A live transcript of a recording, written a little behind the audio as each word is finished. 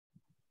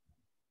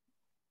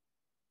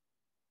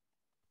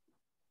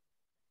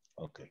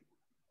Okay.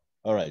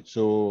 All right.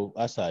 So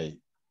as I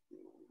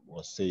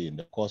was saying,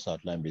 the course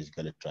outline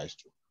basically tries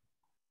to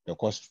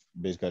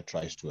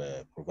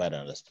provide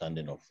an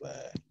understanding of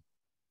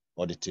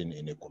auditing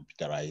in a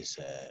computerized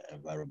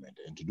environment.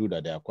 And to do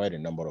that, there are quite a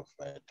number of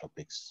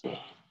topics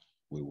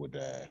we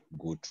would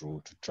go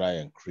through to try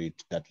and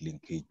create that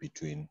linkage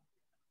between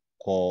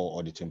core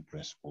auditing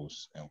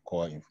principles and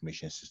core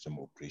information system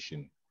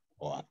operation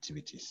or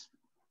activities.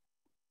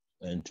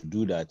 And to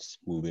do that,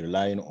 we'll be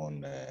relying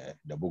on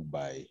the book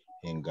by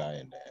Hinga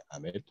and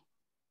Ahmed,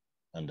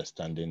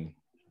 Understanding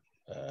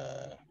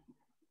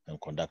and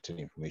Conducting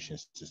Information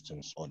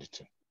Systems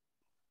Auditing.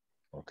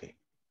 Okay.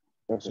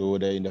 So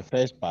in the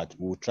first part,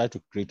 we'll try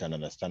to create an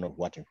understanding of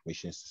what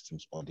information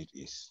systems audit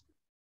is,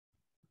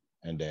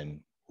 and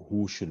then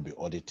who should be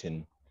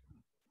auditing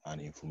an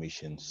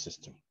information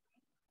system.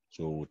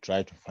 So we'll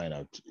try to find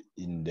out,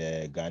 in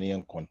the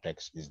Ghanaian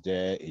context, is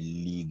there a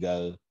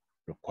legal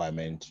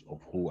requirement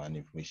of who an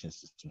information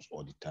systems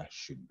auditor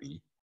should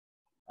be,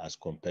 as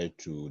compared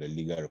to the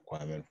legal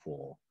requirement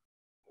for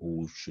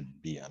who should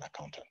be an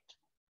accountant.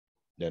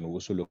 Then we'll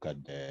also look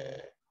at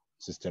the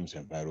systems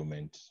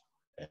environment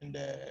and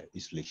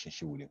its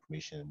relationship with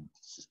information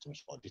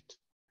systems audit.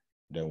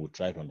 Then we'll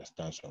try to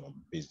understand some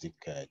basic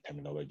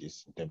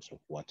terminologies in terms of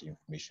what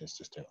information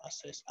system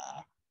assets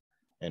are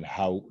and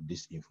how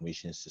this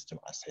information system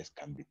assets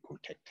can be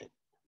protected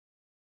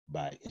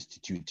by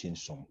instituting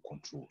some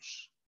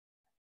controls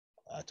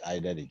at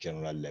either the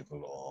general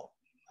level or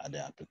at the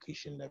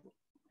application level.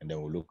 And then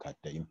we'll look at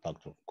the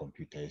impact of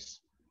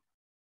computers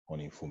on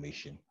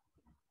information,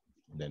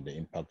 and then the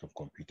impact of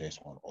computers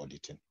on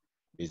auditing.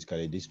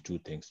 Basically, these two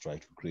things try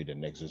to create a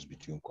nexus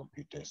between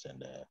computers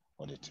and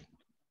auditing.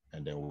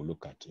 And then we'll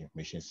look at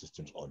information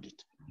systems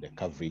audit, the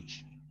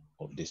coverage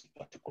of this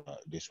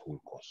whole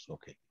course.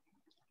 Okay.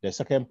 The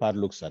second part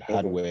looks at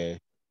hardware.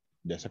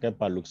 The second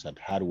part looks at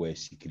hardware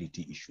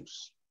security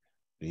issues.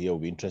 Here we'll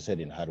be interested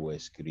in hardware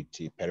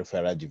security,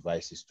 peripheral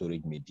devices,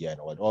 storage media,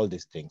 and all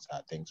these things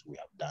are things we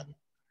have done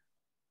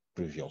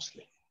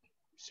previously.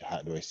 It's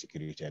hardware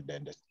security. And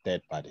then the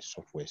third part is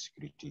software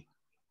security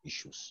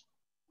issues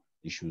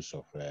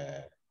of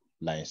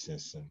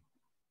licensing,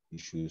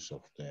 issues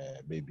of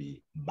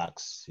maybe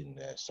bugs in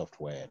the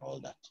software and all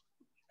that,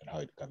 and how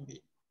it can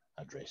be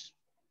addressed.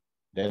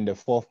 Then the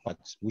fourth part,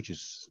 which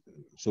is,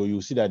 so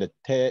you see that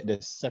the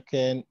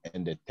second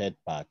and the third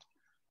part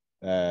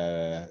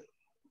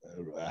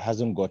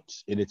hasn't got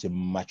anything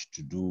much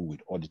to do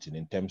with auditing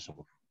in terms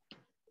of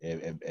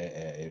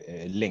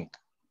a link.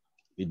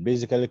 It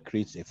basically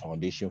creates a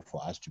foundation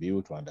for us to be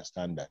able to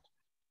understand that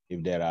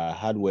if there are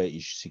hardware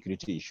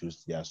security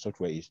issues, there are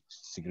software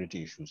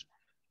security issues,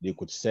 they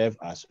could serve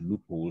as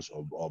loopholes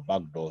or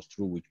backdoors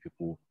through which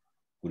people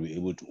will be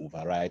able to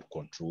override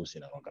controls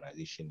in an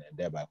organization and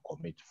thereby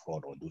commit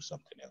fraud or do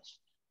something else.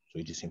 So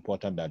it is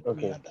important that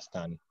we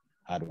understand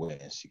hardware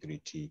and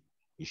security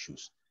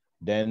issues.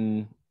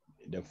 Then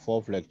the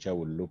fourth lecture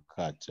will look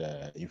at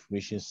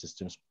information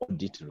systems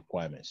audit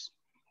requirements.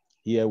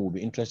 Here we'll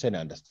be interested in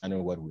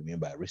understanding what we mean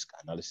by risk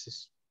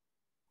analysis.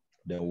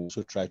 Then we'll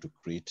also try to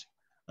create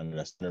an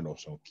understanding of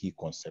some key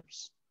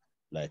concepts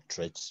like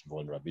threats,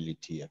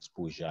 vulnerability,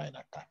 exposure, and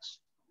attacks.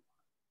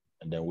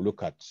 And then we'll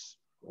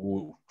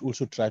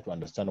also try to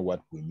understand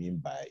what we mean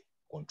by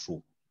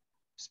control,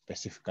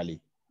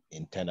 specifically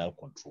internal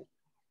control.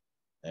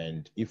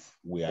 And if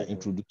we are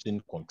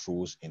introducing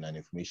controls in an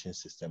information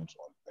systems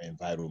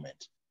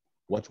environment,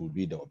 what will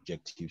be the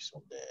objectives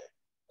of the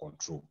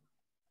control?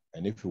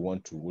 And if we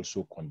want to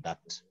also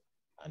conduct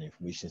an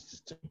information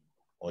system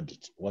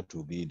audit, what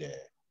will be the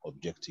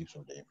objectives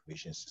of the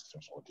information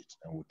systems audit?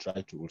 And we'll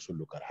try to also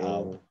look at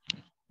how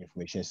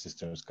information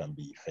systems can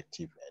be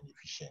effective and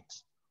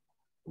efficient.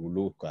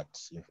 We'll look at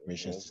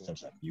information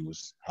systems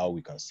abuse, how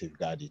we can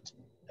safeguard it,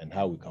 and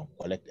how we can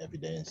collect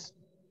evidence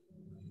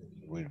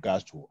with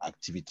regards to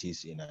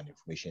activities in an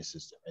information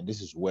system. And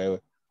this is where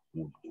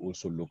we'll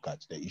also look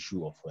at the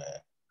issue of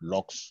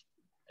logs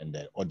and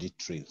the audit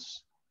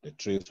trails, the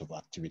trails of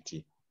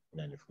activity in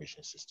an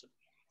information system.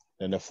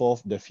 Then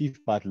the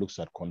fifth part looks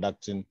at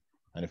conducting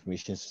an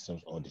information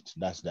systems audit.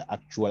 That's the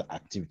actual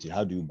activity.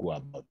 How do you go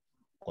about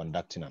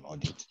conducting an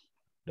audit?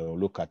 Then we'll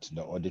look at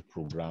the audit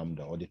program,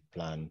 the audit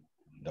plan,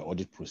 the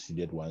audit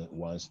procedure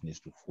one needs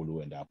to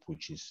follow, and the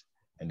approaches,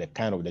 and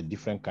the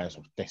different kinds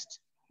of tests.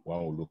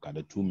 One will look at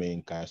the two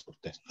main kinds of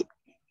tests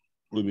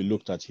will be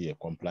looked at here: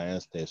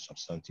 compliance test,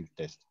 substantive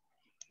test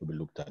will be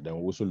looked at. Then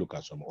we'll also look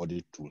at some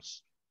audit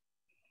tools.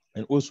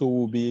 And also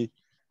we'll be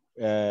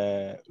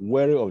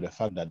wary of the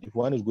fact that if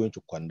one is going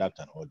to conduct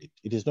an audit,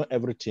 it is not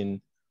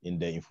everything in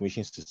the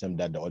information system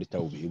that the auditor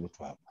will be able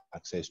to have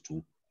access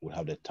to, will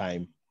have the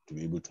time to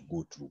be able to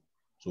go through.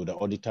 So the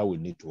auditor will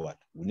need to what?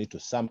 We need to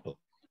sample.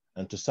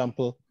 And to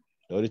sample,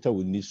 the auditor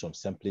will need some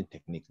sampling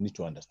techniques, need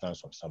to understand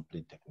some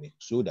sampling techniques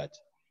so that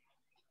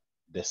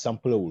the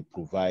sampler will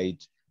provide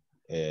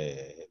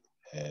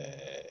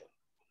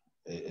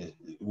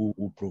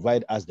will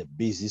provide us the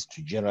basis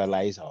to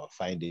generalize our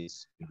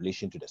findings in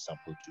relation to the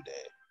sample to the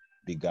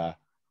bigger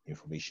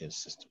information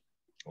system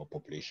or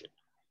population.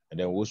 And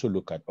then we also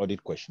look at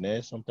audit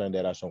questionnaires. Sometimes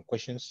there are some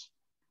questions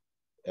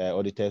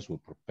auditors will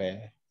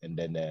prepare, and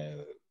then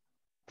a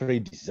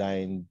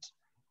pre-designed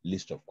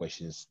list of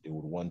questions they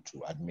would want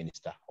to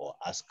administer or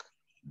ask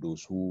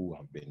those who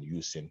have been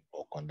using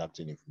or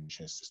conducting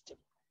information system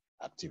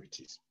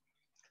activities.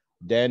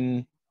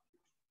 Then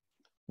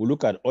we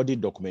look at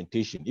audit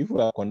documentation. If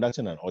we are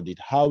conducting an audit,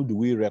 how do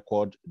we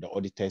record the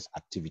auditor's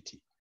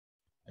activity?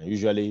 And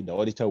usually the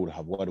auditor will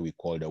have what we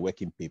call the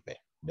working paper.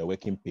 The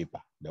working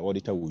paper. The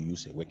auditor will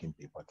use a working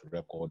paper to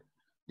record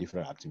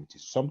different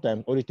activities.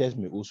 Sometimes auditors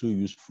may also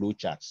use flow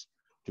charts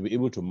to be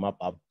able to map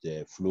up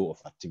the flow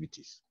of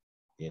activities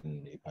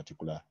in a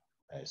particular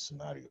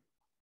scenario.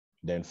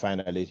 Then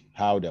finally,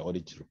 how the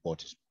audit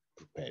report is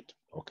prepared.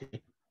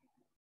 Okay.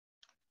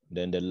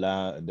 Then the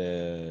last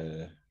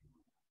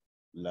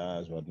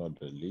but not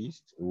the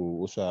least,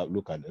 we'll also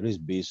look at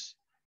risk-based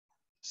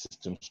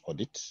systems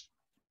audit.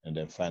 And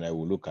then finally,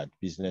 we'll look at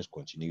business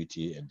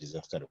continuity and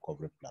disaster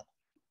recovery plan.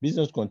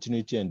 Business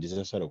continuity and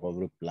disaster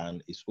recovery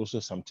plan is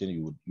also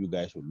something you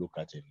guys will look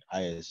at in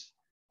IS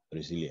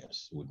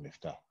resilience with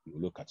Miftah. You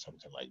will look at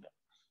something like that.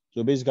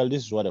 So basically,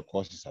 this is what the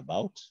course is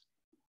about.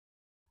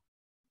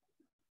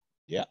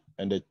 Yeah,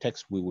 and the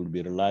text we will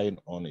be relying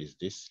on is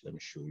this. Let me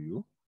show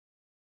you.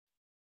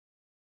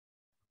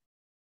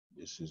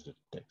 This is the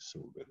text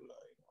we'll be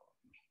relying on.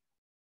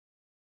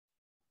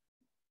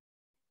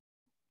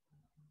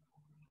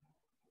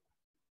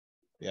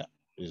 Yeah,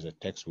 this is the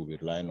text we'll be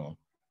relying on.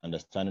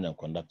 Understanding and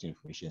conducting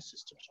information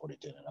systems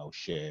auditing, and I'll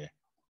share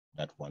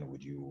that one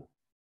with you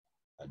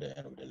at the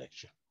end of the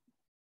lecture.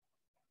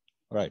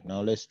 All right,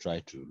 now let's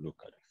try to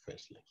look at the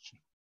first lecture.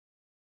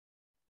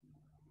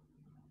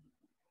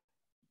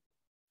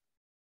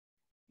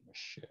 Let me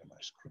share my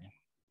screen.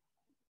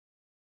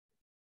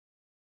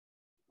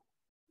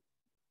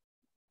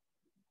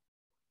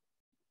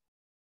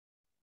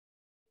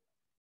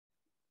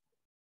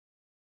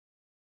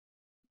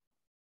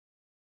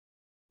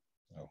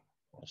 Oh,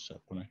 what's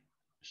happening?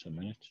 Just a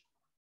minute.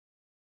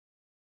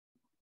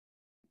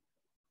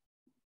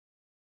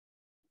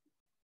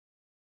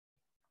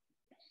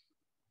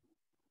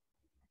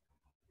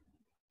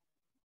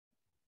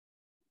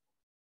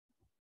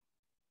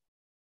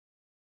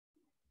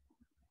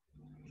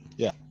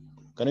 Yeah,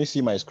 can you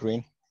see my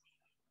screen?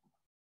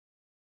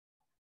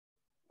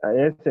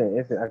 Yes, sir.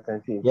 Yes, sir. I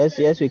can see.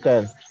 Yes, we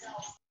can.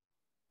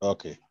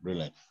 Okay,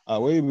 brilliant.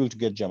 Were you able to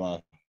get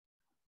Jamal?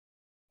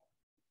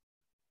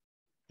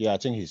 Yeah, I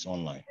think he's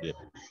online.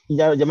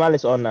 Yeah. Jamal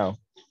is on now.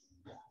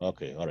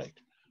 Okay, all right.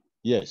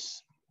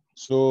 Yes.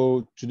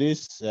 So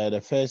today's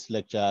the first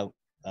lecture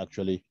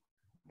actually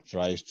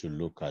tries to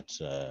look at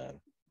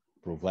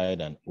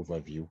provide an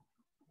overview.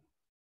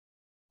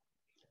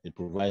 It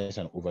provides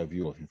an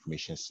overview of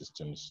information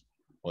systems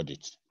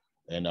audit.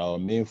 And our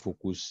main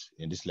focus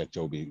in this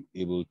lecture will be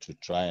able to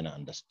try and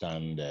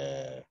understand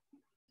the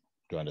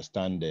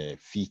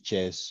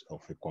features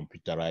of a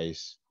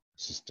computerized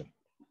system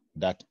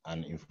that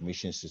an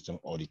information system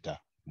auditor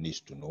needs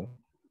to know.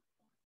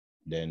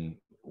 Then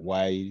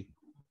why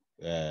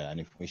an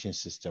information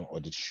system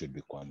audit should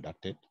be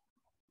conducted.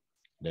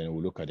 Then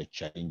we'll look at the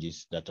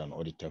challenges that an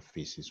auditor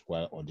faces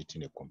while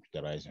auditing a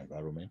computerized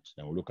environment.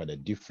 Then we'll look at the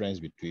difference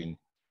between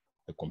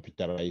a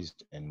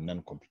computerized and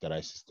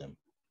non-computerized system.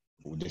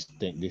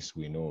 This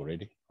we know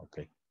already.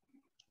 Okay.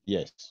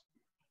 Yes.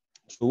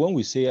 So when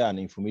we say an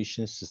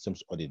information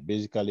systems audit,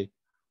 basically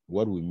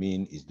what we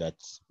mean is that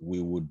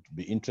we would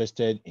be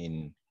interested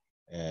in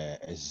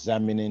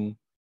examining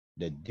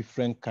the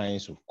different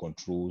kinds of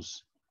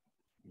controls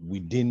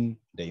within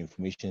the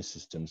information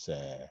systems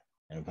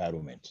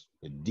environment,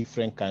 the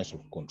different kinds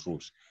of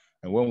controls.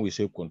 And when we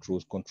say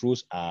controls,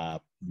 controls are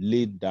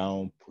laid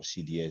down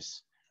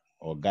procedures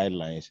or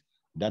guidelines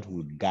that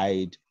will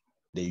guide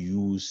the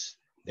use,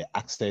 the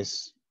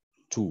access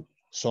to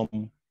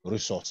some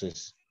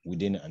resources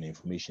within an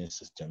information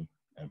system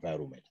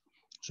environment.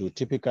 So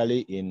typically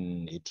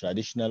in a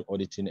traditional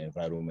auditing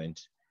environment,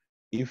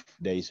 if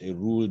there is a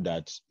rule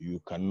that you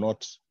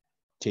cannot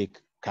take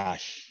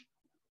cash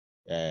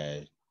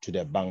to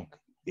the bank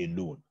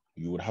alone,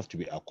 you would have to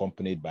be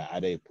accompanied by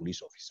either a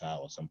police officer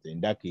or something.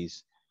 In that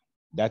case,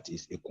 that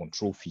is a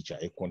control feature,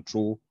 a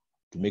control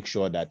to make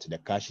sure that the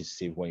cash is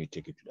safe when you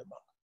take it to the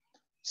bank.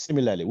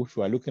 Similarly, if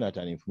we are looking at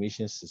an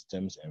information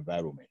systems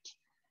environment,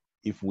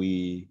 if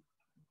we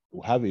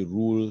have a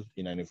rule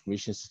in an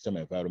information system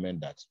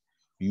environment that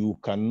you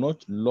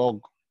cannot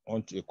log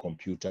onto a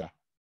computer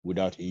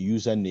without a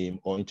username,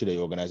 or into the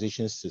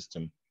organization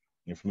system,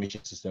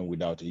 information system,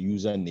 without a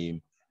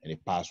username and a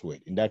password.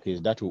 In that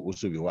case, that will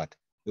also be what?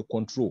 A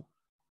control.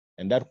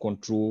 And that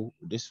control,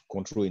 this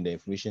control in the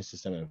information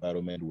system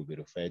environment will be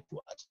referred to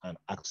as an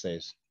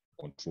access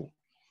control.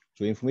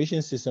 So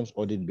information systems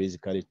audit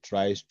basically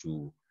tries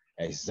to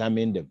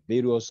examine the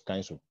various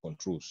kinds of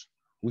controls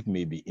which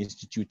may be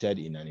instituted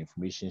in an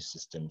information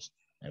systems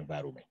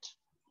environment,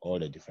 all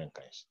the different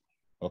kinds.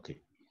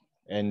 Okay.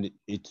 And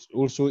it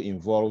also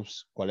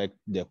involves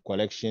the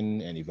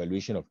collection and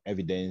evaluation of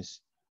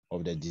evidence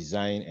of the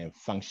design and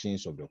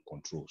functions of the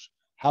controls.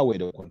 How were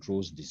the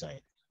controls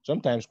designed?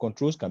 Sometimes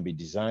controls can be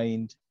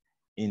designed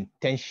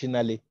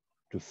intentionally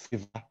to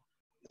favor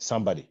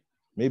somebody.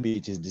 Maybe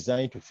it is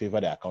designed to favor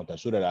the accountant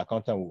so that the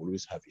accountant will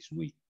always have his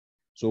way.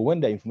 So when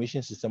the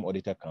information system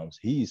auditor comes,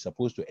 he is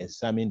supposed to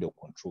examine the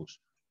controls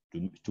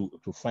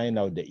to find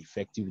out the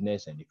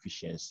effectiveness and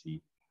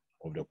efficiency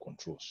of the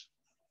controls.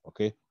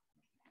 Okay.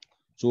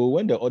 So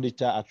when the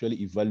auditor actually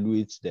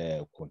evaluates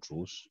the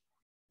controls,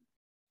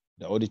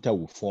 the auditor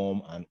will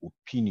form an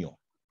opinion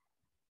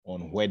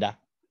on whether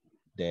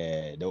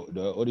the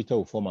auditor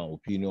will form an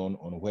opinion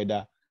on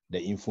whether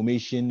the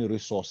information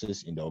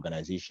resources in the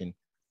organization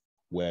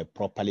were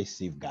properly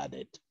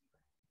safeguarded.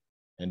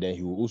 And then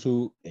he will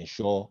also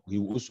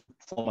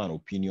form an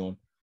opinion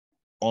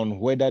on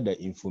whether the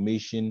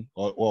information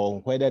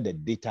or whether the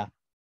data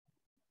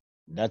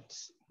that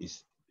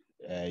is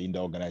in the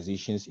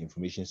organization's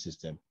information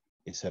system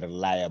is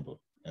reliable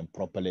and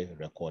properly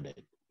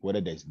recorded,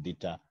 whether there's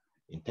data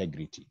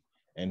integrity,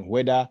 and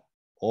whether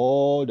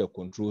all the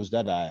controls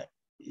that are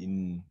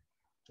in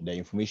the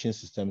information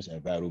systems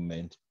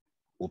environment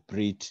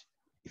operate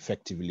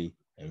effectively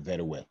and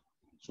very well.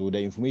 So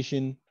the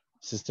information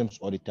systems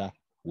auditor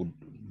would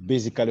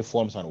basically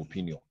forms an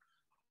opinion.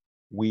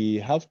 We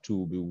have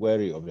to be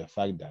wary of the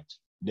fact that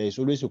there is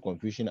always a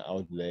confusion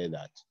out there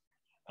that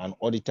an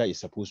auditor is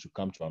supposed to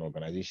come to an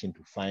organization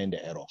to find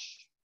the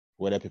errors,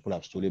 whether people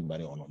have stolen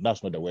money or not.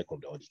 That's not the work of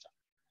the auditor.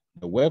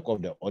 The work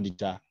of the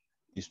auditor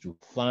is to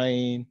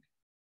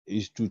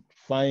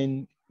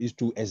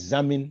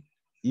examine,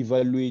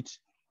 evaluate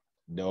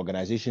the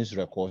organization's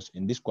records,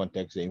 in this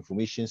context, the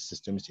information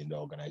systems in the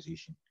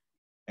organization,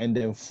 and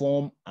then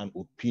form an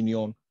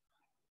opinion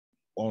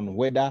on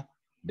whether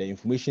the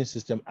information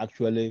system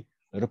actually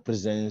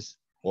represents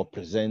or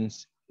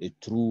presents a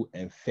true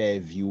and fair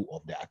view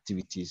of the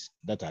activities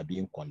that are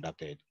being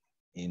conducted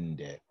in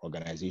the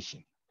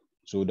organization.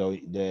 So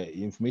the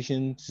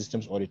information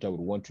systems auditor would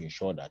want to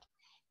ensure that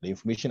the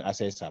information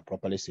assets are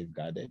properly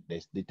safeguarded,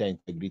 there's data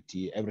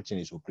integrity, everything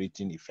is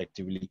operating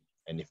effectively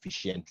and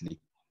efficiently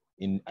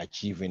in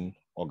achieving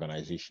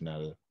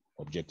organizational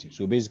objectives.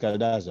 So basically,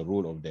 that's the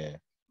role of the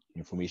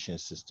information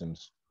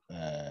systems,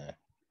 the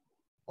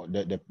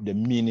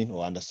meaning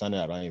or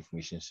understanding around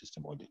information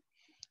system audit.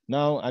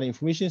 Now, an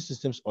information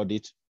systems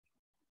audit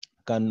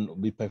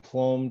can be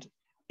performed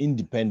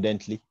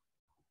independently.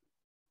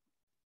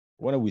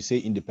 When we say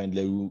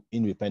independently,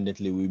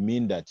 we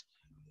mean that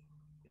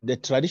the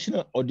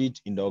traditional audit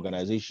in the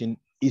organization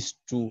is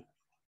to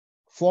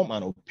form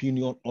an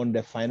opinion on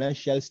the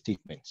financial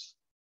statements.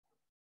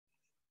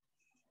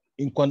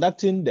 In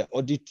conducting the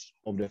audit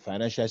of the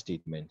financial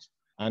statements,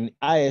 an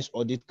IS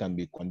audit can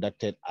be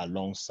conducted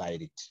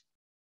alongside it,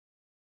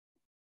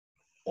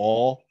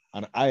 or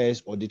an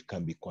IS audit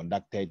can be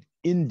conducted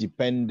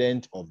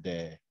independent of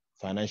the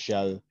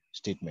financial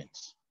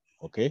statements.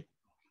 Okay.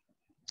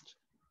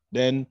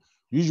 Then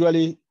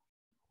usually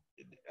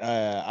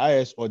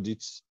IS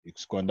audits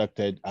is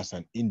conducted as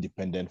an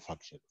independent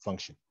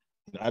function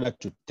in order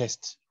to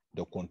test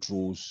the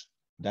controls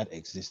that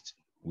exist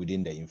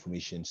within the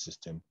information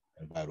system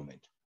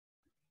environment.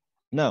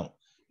 Now,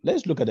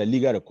 let's look at the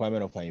legal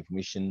requirement of an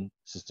information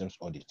systems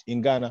audit.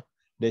 In Ghana,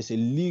 there's a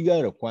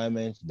legal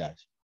requirement that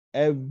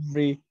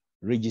every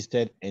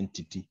registered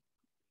entity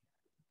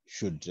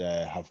should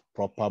have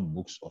proper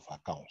books of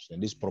accounts,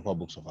 and these proper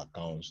books of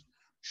accounts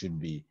should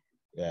be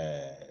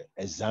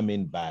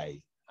examined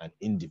by an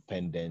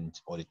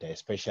independent auditor,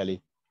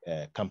 especially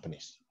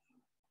companies.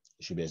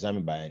 It should be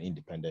examined by an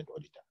independent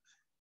auditor.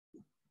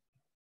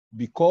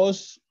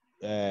 Because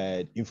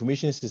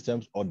information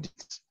systems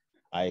audits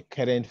are a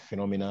current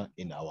phenomena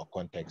in our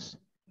context,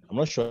 I'm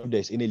not sure if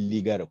there's any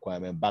legal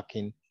requirement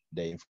backing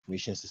the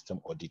information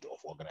system audit of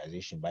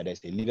organization, but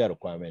there's a legal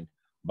requirement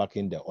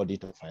backing the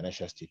audit of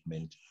financial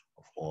statement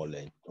of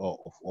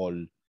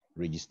all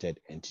registered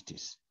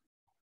entities.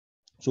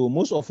 So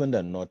most often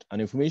than not,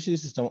 an information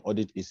system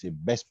audit is a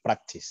best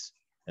practice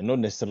and not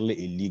necessarily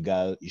a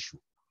legal issue.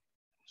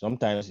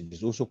 Sometimes it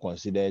is also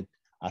considered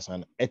as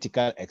an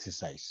ethical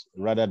exercise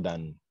rather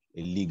than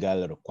a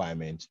legal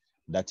requirement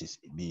that is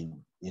being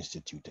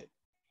instituted.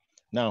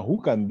 Now,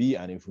 who can be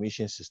an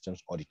information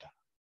systems auditor?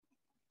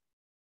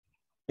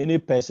 Any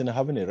person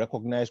having a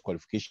recognized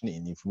qualification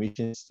in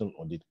information systems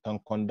audit can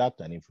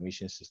conduct an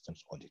information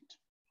systems audit.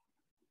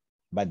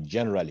 But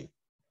generally,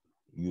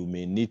 you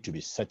may need to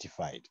be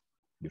certified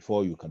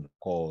before you can be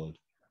called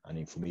an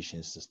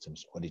information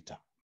systems auditor.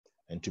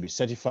 And to be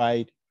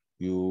certified,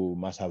 you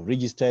must have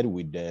registered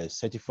with the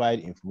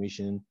Certified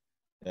Information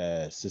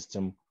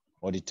System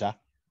Auditor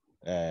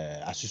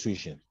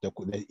Association,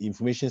 the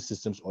Information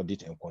Systems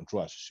Audit and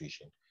Control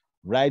Association.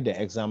 Write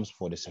the exams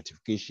for the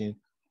certification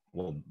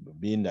of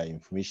being the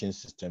Information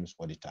Systems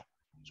Auditor,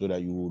 so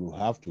that you will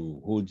have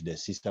to hold the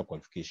sister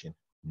qualification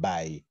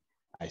by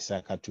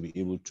ISACA to be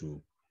able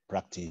to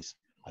practice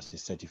as a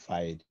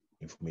certified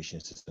information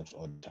systems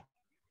auditor.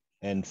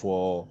 And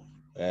for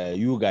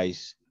you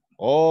guys,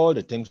 all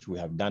the things we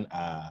have done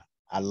are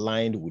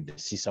aligned with the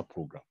CISA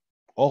program.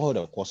 All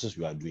the courses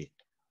we are doing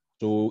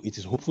So it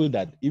is hopeful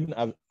that even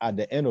at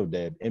the end of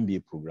the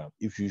MBA program,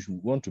 if you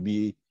want to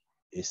be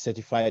a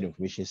certified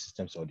information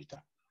systems auditor,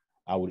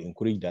 I would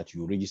encourage that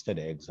you register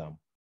the exam.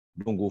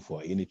 Don't go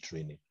for any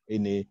training,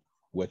 any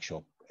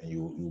workshop, and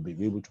you'll be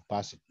able to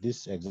pass it.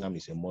 This exam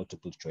is a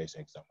multiple choice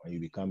exam, and you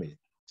become a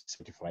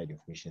certified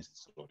information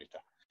systems auditor.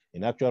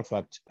 In actual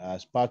fact,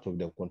 as part of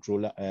the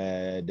controller,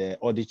 the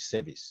audit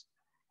service,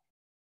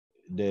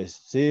 the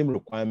same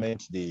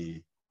requirement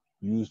they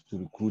use to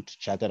recruit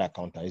chartered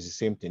accountant is the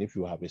same thing. If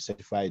you have a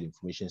certified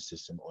information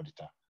system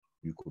auditor,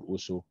 you could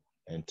also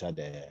enter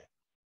the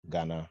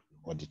Ghana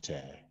audit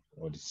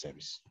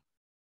service.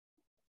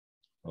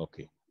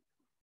 Okay.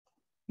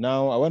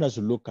 Now I want us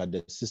to look at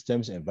the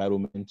systems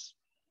environment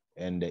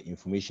and the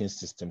information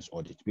systems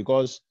audit,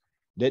 because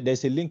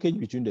there's a linkage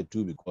between the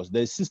two, because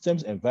the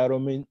systems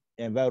environment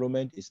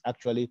is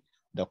actually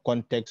the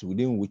context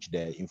within which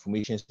the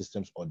information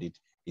systems audit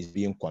is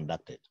being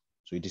conducted.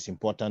 So it is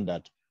important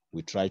that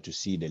we try to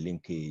see the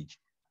linkage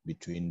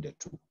between the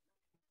two.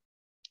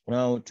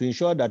 Now, to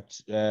ensure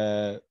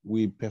that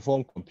we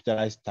perform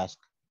computerized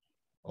tasks,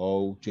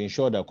 or to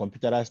ensure that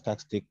computerized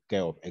tasks take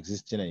care of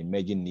existing and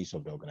emerging needs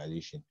of the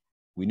organization,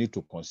 we need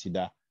to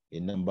consider a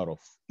number of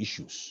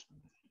issues.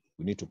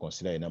 We need to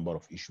consider a number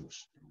of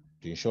issues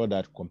to ensure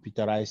that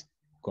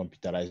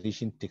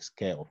computerization takes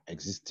care of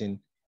existing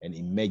and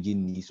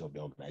emerging needs of the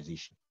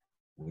organization.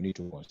 We need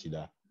to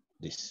consider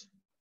this: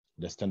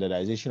 the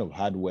standardization of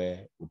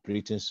hardware,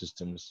 operating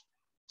systems,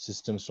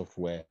 system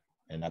software,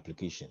 and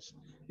applications.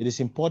 It is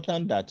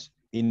important that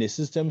in a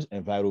systems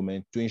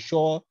environment, to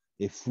ensure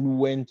a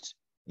fluent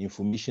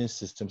information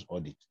systems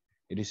audit,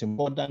 it is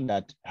important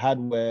that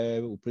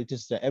hardware, operating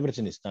system,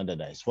 everything is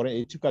standardized. For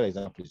a typical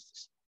example is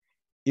this: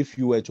 if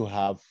you were to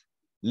have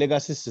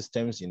legacy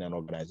systems in an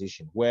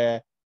organization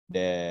where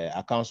the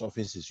accounts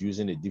office is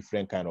using a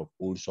different kind of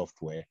old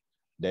software,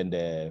 then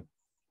the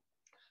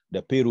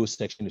payroll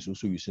section is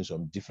also using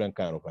some different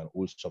kind of an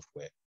old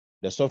software,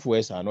 the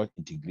softwares are not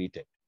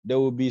integrated, there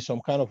will be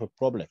some kind of a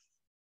problem.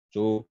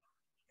 So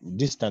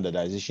this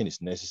standardization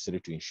is necessary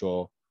to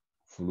ensure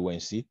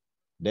fluency.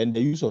 Then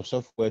the use of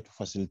software to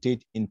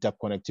facilitate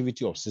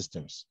interconnectivity of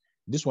systems.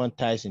 This one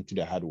ties into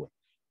the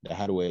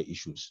hardware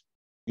issues.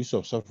 Use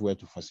of software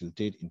to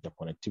facilitate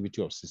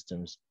interconnectivity of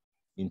systems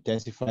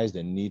intensifies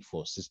the need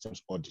for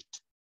systems audit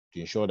to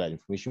ensure that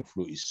information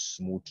flow is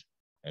smooth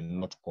and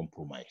not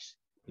compromised.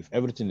 If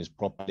everything is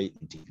properly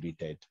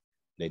integrated,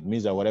 that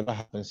means that whatever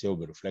happens here will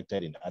be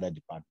reflected in other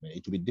departments.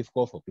 It will be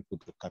difficult for people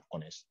to cut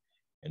corners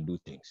and do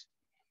things.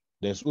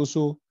 There's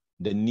also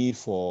the need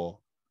for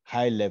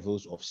high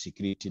levels of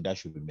security that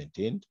should be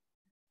maintained.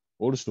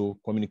 Also,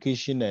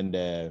 communication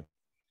and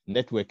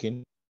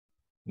networking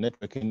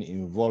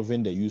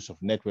involving the use of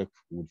network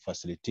would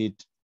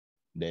facilitate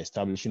the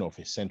establishment of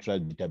a central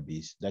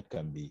database that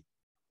can be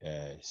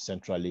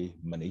centrally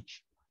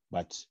managed.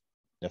 But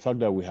the fact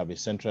that we have a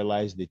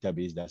centralized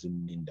database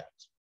doesn't mean that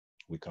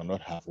we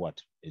cannot have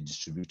a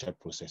distributed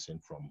processing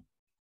from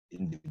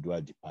individual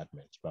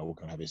departments, but we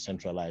can have a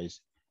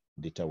centralized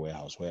data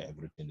warehouse where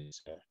everything is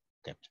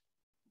kept.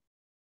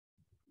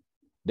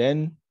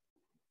 Then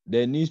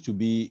there needs to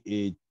be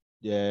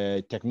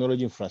a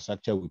technology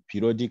infrastructure with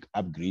periodic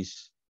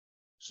upgrades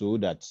so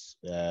that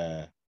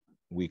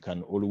we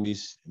can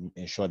always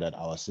ensure that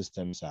our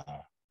systems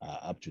are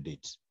up to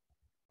date.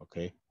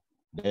 Okay.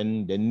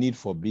 Then the need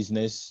for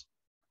business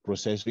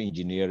process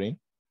engineering.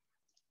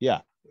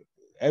 Yeah,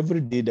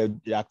 every day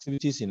the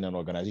activities in an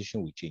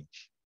organization will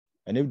change.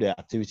 And if the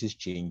activities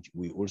change,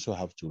 we also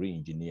have to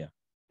re-engineer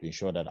to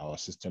ensure that our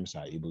systems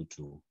are able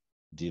to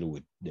deal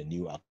with the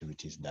new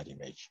activities that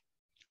emerge.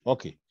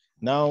 Okay,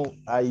 now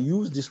I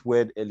used this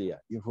word earlier,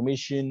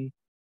 information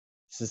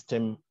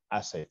system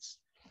assets.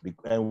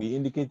 And we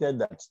indicated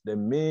that the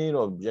main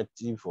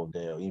objective of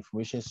the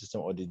information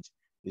system audit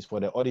is for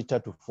the auditor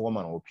to form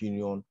an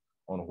opinion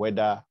on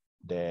whether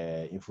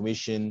the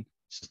information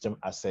system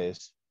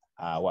assets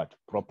are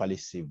properly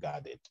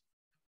safeguarded.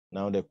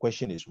 Now the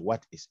question is,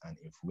 what is an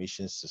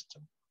information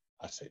system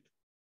asset?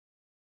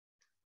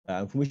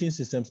 Information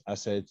systems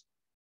assets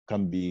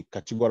can be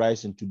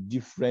categorized into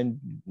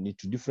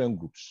different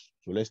groups.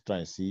 So let's try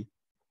and see.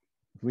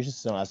 Information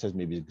system assets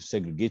may be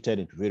segregated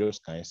into various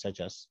kinds, such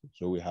as,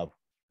 so we have,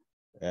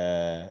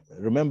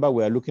 remember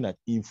we are looking at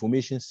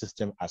information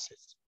system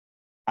assets.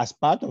 As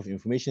part of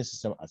information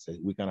system assets,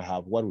 we can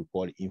have what we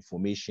call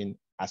information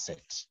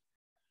assets.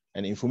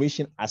 And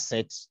information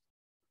assets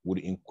would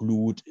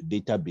include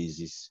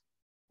databases,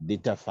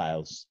 data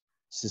files,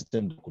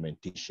 system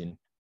documentation,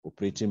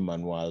 operating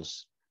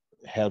manuals,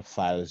 help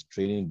files,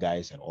 training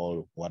guides, and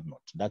all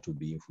whatnot. That would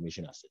be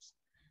information assets.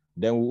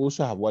 Then we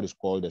also have what is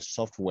called the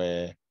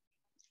software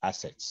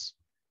assets.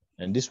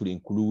 And this will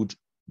include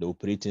the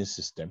operating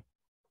system,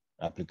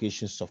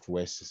 application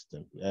software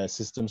system,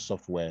 system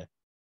software,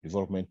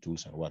 development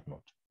tools, and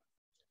whatnot.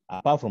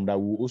 Apart from that,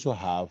 we also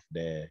have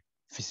the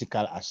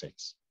physical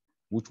assets,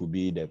 which will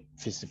be the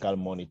physical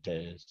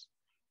monitors,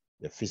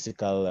 the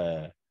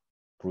physical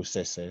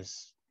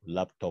processors,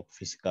 laptop,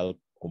 physical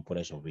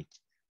components of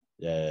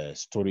it,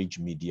 storage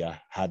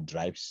media, hard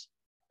drives,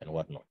 and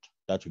whatnot.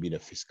 That will be the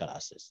physical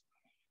assets.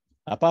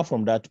 Apart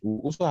from that, we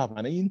also have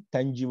an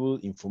intangible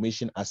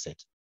information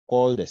asset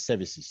called the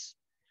services.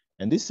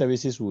 And these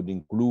services would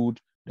include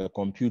the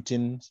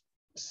computing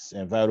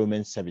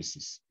environment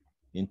services,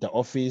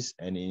 inter-office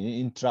and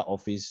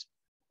intra-office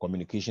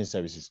communication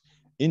services.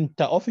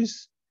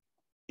 Inter-office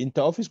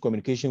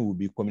communication will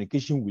be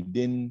communication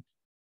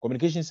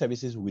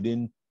services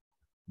within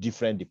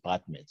different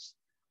departments.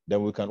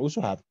 Then we can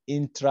also have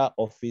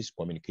intra-office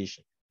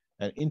communication.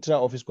 And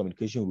intra-office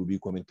communication will be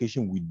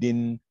communication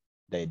within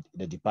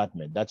the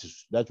department.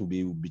 That will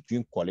be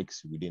between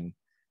colleagues within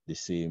the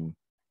same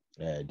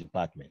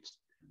department.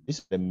 These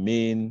are the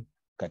main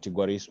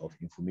categories of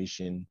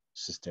information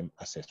system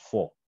assets: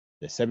 for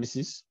the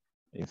services,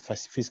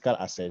 physical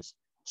assets,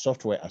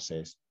 software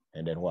assets,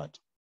 and then what?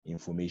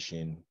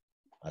 Information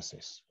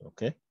assets.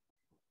 Okay.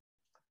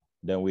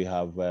 Then we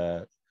have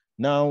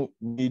now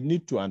we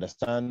need to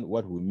understand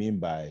what we mean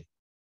by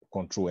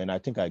control. And I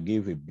think I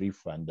gave a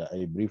brief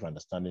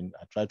understanding.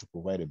 I tried to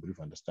provide a brief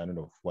understanding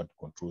of what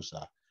controls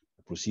are,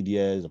 the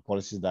procedures, the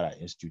policies that are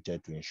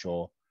instituted to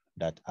ensure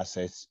that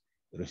assets,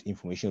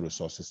 information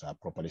resources are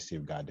properly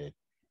safeguarded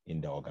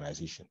in the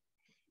organization.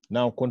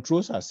 Now,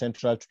 controls are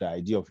central to the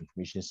idea of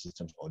information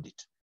systems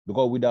audit,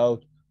 because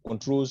without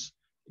controls,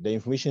 the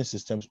information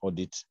systems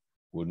audit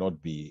will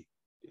not be,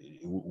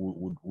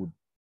 would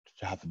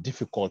have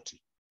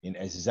difficulty in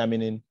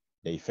examining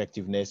the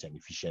effectiveness and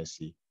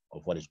efficiency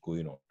of what is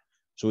going on.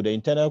 So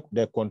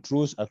the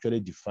controls actually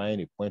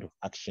define a point of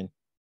action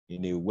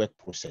in a work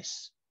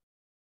process.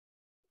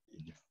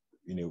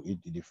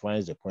 It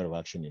defines the point of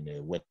action in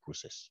a work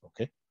process,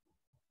 okay?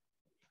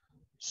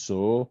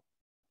 So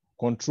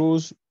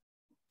controls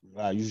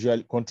are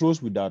usually,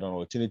 controls without an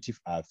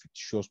alternative are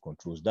fictitious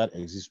controls that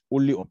exist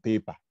only on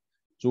paper.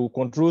 So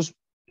controls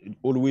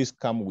always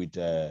come with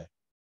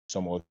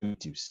some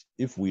alternatives.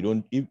 If we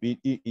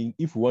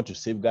want to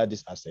safeguard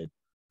this asset,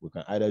 we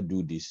can either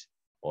do this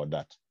or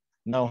that.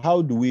 Now,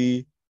 how do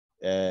we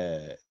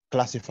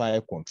classify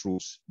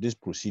controls, these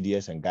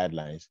procedures and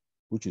guidelines,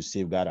 which will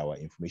safeguard our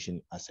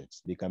information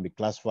assets? They can be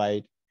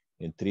classified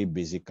in three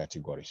basic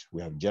categories.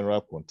 We have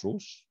general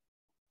controls,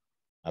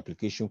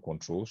 application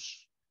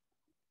controls,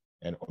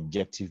 and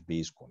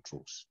objective-based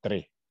controls.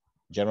 Three: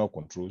 general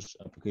controls,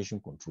 application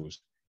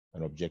controls,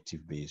 and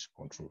objective-based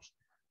controls.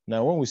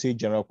 Now, when we say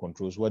general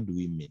controls, what do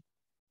we mean?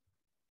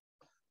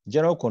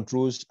 General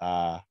controls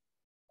are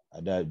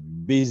the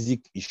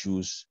basic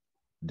issues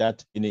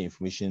that any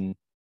information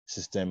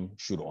system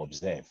should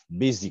observe.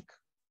 Basic.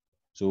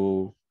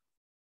 So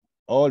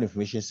all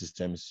information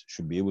systems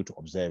should be able to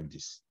observe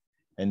this.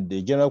 And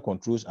the general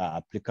controls are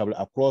applicable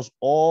across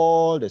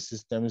all the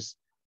systems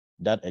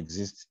that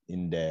exist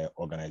in the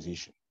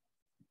organization.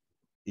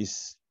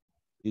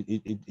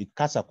 It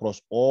cuts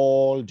across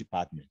all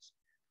departments.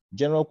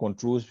 General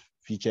controls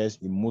features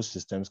in most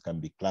systems can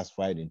be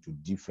classified into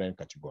different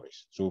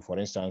categories. So for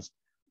instance,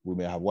 we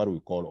may have what we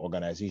call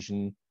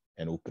organization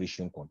and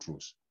operation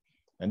controls.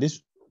 And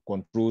these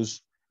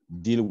controls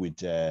deal with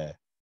the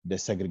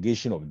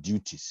segregation of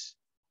duties.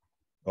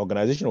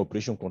 Organization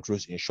operation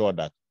controls ensure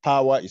that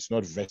power is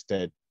not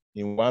vested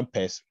in one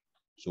person.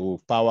 So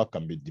power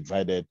can be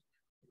divided.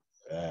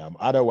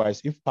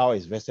 Otherwise, if power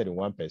is vested in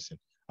one person,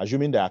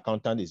 assuming the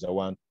accountant is the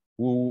one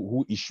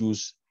who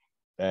issues,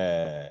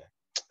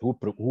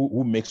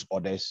 who makes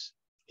orders,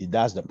 he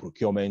does the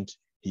procurement,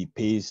 he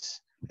pays,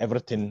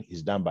 everything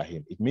is done by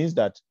him. It means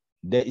that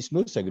there is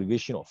no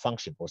segregation of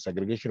function or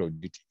segregation of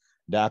duty.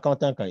 The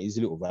accountant can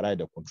easily override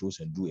the controls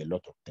and do a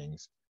lot of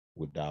things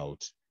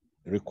without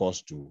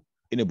recourse to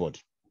anybody.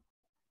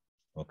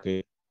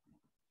 Okay.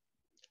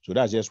 So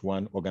that's just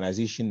one: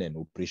 organization and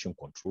operation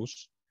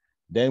controls.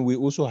 Then we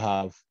also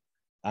have,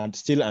 and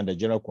still under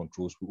general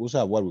controls, we also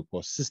have what we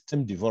call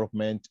system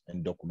development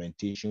and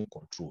documentation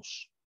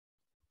controls.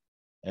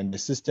 And the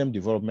system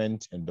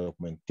development and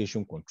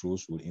documentation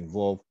controls will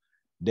involve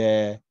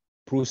the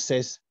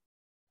processes,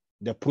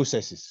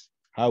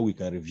 how we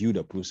can review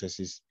the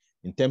processes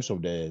in terms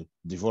of the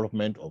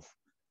development of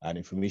an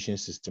information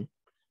system,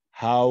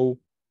 how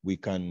we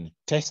can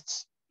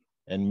test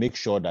and make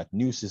sure that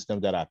new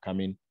systems that are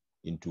coming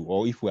into,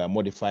 or if we are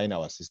modifying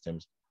our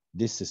systems,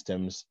 these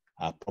systems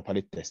are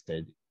properly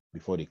tested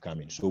before they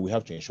come in. So we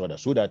have to ensure that,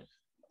 so that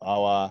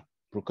our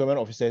procurement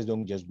officers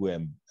don't just go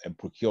and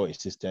procure a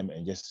system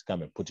and just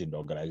come and put it in the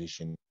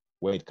organization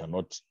where it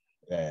cannot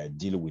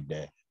deal with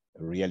the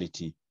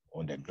reality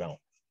on the ground.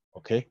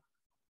 Okay.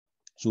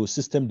 So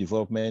system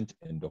development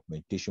and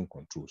documentation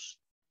controls.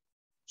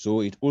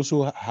 So it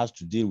also has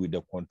to deal with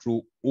the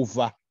control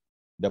over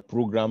the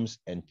programs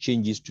and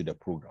changes to the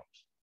programs.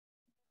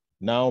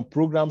 Now,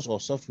 programs or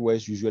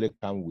softwares usually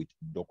come with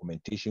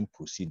documentation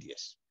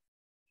procedures.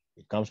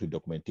 It comes with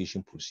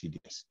documentation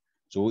procedures.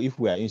 So if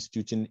we are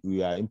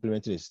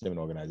implementing a system in an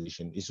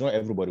organization, it's not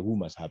everybody who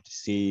must have the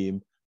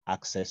same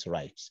access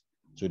rights.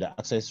 So the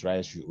access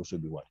rights should also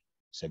be what?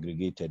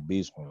 Segregated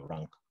based on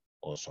rank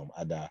or some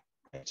other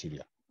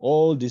criteria.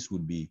 All this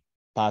would be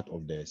part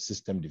of the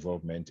system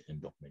development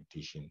and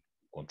documentation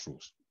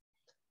controls.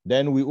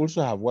 Then we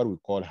also have what we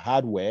call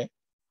hardware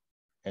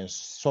and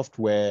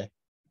software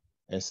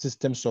and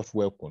system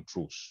software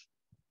controls,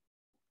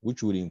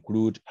 which would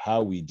include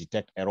how we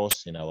detect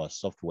errors in our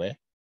software,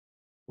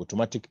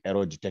 automatic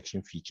error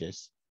detection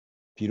features,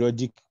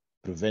 periodic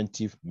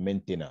preventive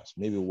maintenance.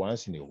 Maybe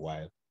once in a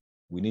while,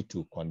 we need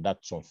to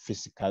conduct some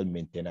physical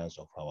maintenance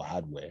of our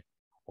hardware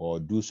or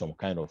do some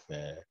kind of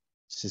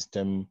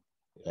system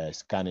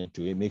scanning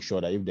to make sure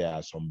that if there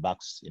are some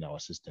bugs in our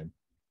system,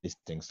 these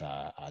things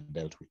are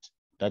dealt with.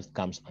 That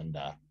comes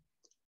under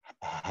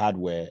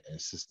hardware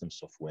and system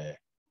software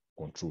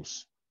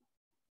controls.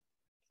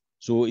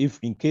 So if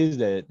in case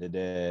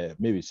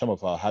maybe some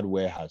of our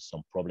hardware has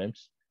some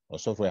problems or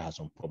software has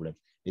some problems,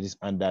 it is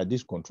under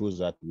these controls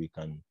that we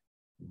can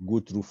go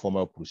through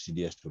formal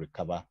procedures to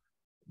recover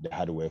the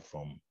hardware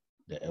from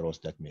the errors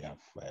that may have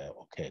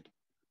occurred.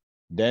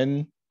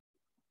 Then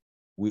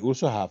we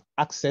also have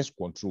access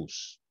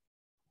controls.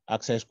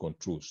 Access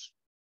controls.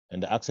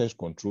 And the access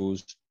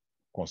controls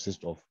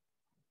consist of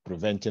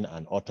preventing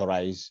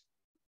unauthorized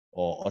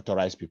or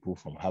authorized people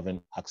from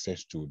having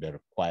access to the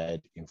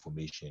required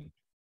information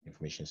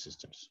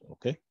systems.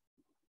 Okay.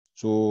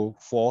 So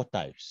 4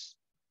 types.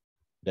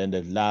 Then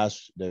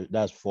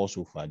that's 4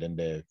 so far. Then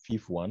the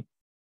fifth one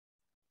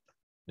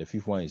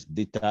is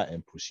data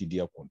and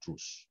procedure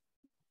controls.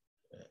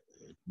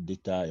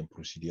 Data and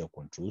procedure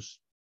controls,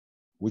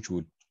 which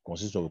would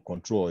consist of a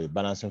control or a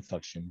balancing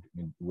function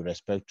with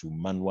respect to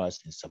manuals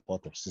in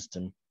support of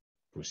system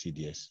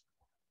procedures.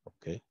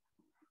 Okay.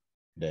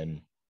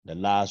 Then the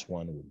last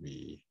one will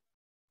be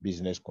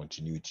business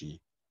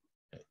continuity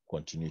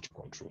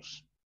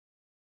controls.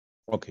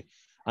 Okay.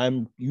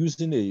 I'm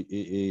using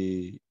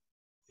a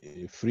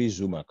free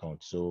Zoom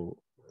account, so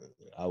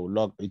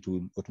it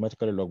will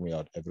automatically log me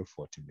out every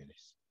 40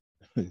 minutes.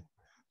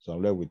 So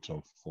I'm left with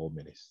some 4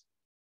 minutes.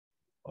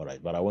 All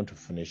right, but I want to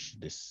finish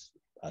this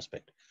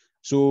aspect.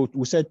 So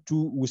we said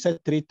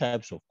 3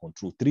 types of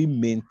control, 3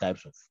 main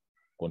types of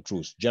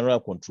controls. General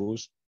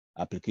controls,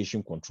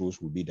 application controls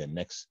will be the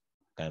next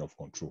kind of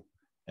control.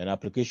 And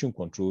application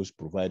controls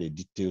provide a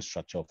detailed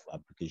structure of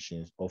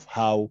applications of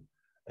how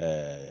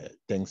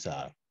things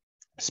are,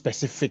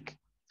 specific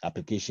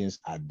applications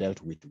are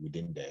dealt with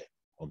within the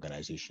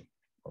organization.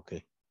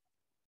 Okay.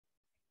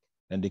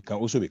 And they can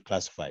also be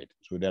classified.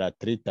 So there are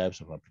 3 types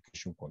of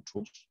application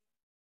controls,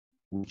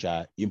 which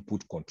are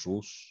input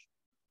controls.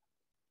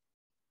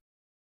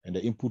 And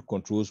the input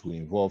controls will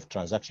involve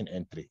transaction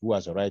entry. Who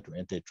has a right to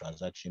enter a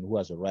transaction? Who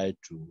has a right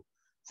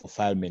for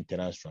file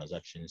maintenance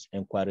transactions,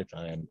 inquiry,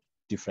 and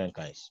different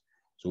kinds.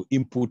 So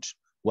input,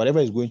 whatever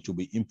is going to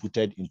be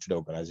inputted into the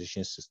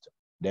organization system,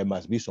 there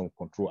must be some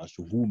control as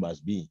to who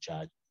must be in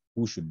charge,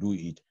 who should do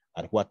it,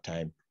 at what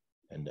time,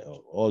 and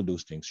all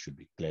those things should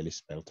be clearly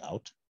spelled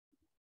out.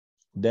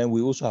 Then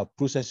we also have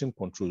processing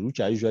controls,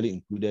 which are usually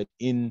included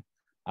in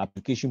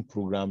application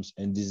programs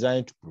and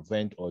designed to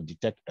prevent or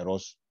detect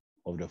errors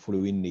of the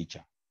following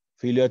nature: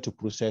 failure to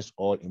process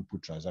all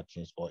input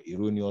transactions or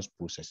erroneous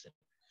processing.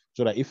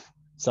 So that if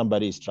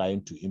somebody is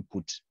trying to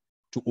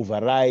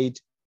override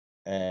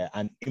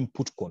an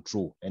input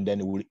control and then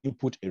it will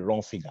input a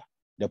wrong figure,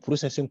 the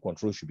processing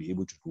control should be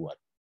able to do what?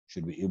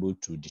 Should be able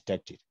to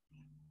detect it.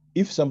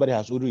 If somebody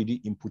has already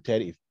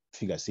inputted a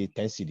figure, say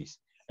 10 cedis,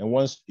 and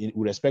once with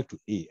respect to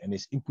A and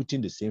is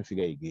inputting the same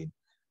figure again,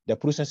 the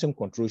processing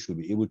control should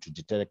be able to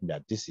detect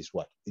that this is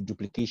what? A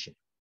duplication.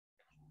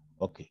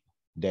 Okay,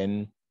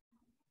 then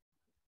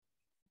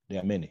there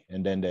are many.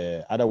 And then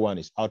the other one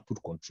is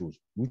output controls,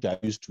 which are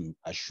used to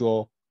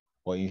assure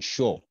or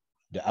ensure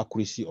the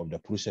accuracy of the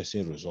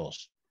processing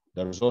results,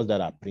 the results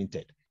that are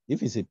printed.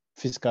 If it's a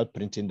physical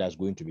printing that's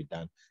going to be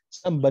done,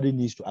 somebody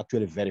needs to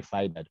actually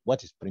verify that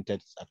what is printed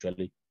is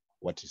actually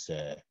what is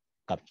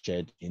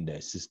captured in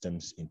the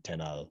system's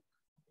internal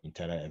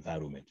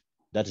environment.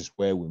 That is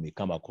where we may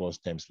come across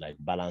terms like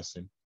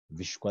balancing,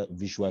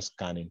 visual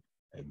scanning,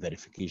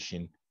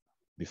 verification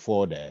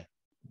before the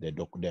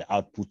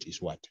output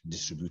is what?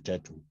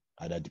 Distributed to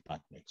other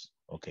departments.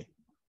 Okay.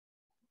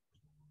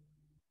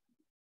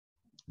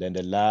 Then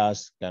the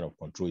last kind of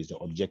control is the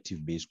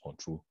objective-based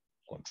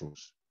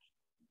controls.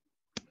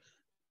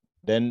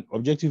 Then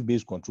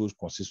objective-based controls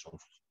consist of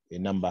a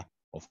number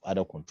of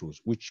other controls,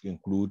 which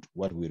include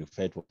what we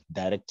refer to as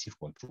directive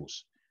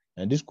controls.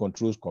 And these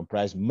controls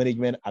comprise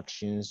management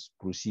actions,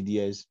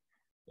 procedures,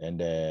 and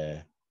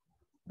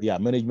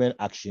management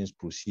actions,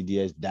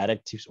 procedures,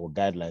 directives, or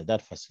guidelines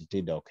that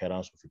facilitate the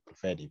occurrence of a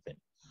preferred event.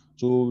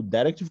 So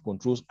directive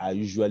controls are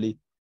usually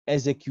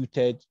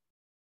executed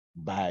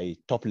by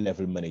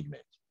top-level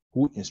management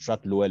who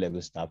instruct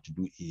lower-level staff to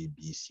do A,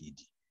 B, C,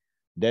 D.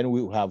 Then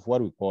we have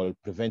what we call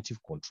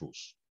preventive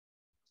controls.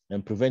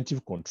 And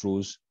preventive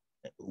controls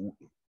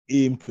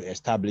aim to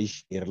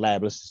establish a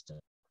reliable system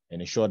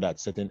and ensure that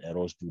certain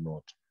errors do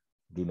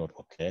not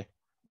occur.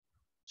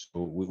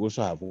 So we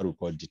also have what we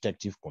call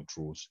detective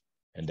controls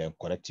and then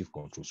corrective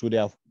controls. So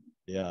there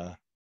are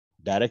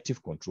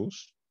directive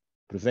controls,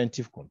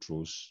 preventive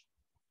controls,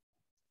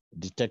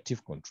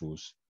 detective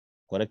controls,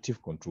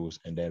 corrective controls,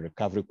 and then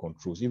recovery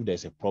controls if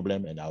there's a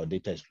problem and our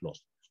data is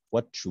lost.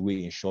 what should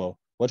we ensure?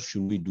 What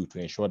should we do to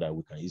ensure that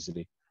we can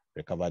easily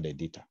recover the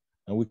data?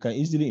 And we can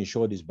easily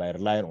ensure this by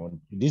relying on,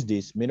 these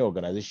days, many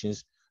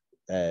organizations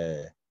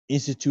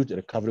institute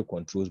recovery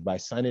controls by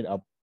signing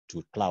up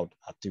to cloud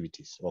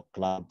activities or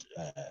cloud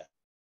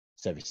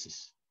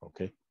services,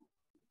 okay?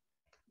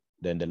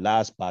 Then the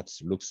last part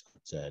looks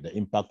at the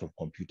impact of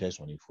computers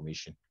on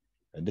information.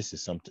 And this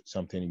is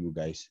something you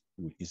guys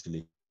will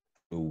easily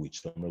do,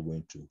 which I'm not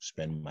going to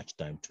spend much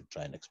time to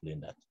try and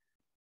explain that.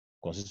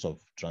 Consists of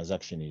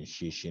transaction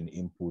initiation,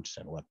 inputs,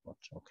 and whatnot,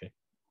 okay?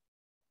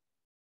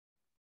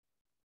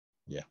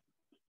 Yeah.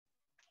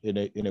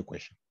 Any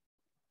question?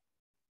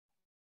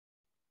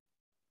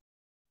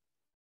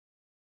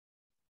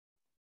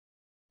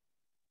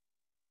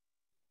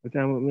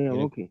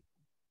 Okay.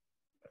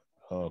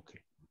 Okay.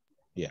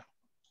 Yeah.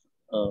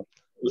 So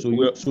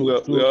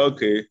we're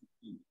okay.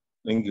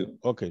 Thank you.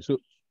 Okay. So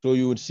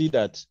you would see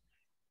that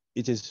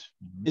it is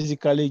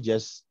basically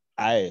just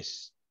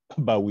IS,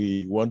 but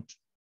we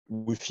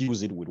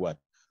fuse it with what?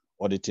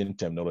 Auditing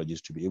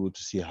terminologies to be able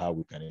to see how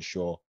we can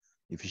ensure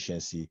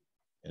efficiency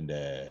and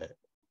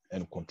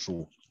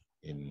control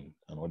in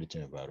an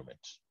auditing environment.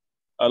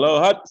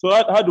 Hello.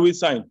 How do we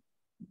sign?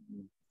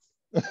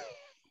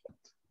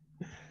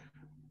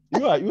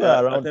 You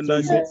are around.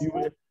 So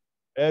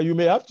you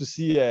may have to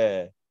see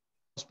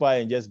Spy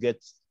and just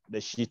get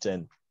the sheet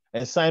and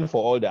sign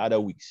for all the other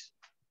weeks.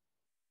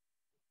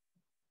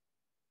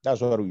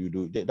 That's what you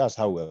do. That's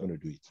how we're going to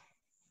do it.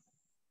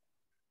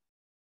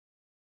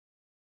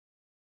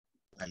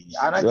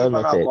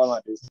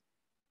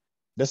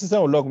 The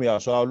system will log me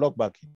out, so I'll log back in.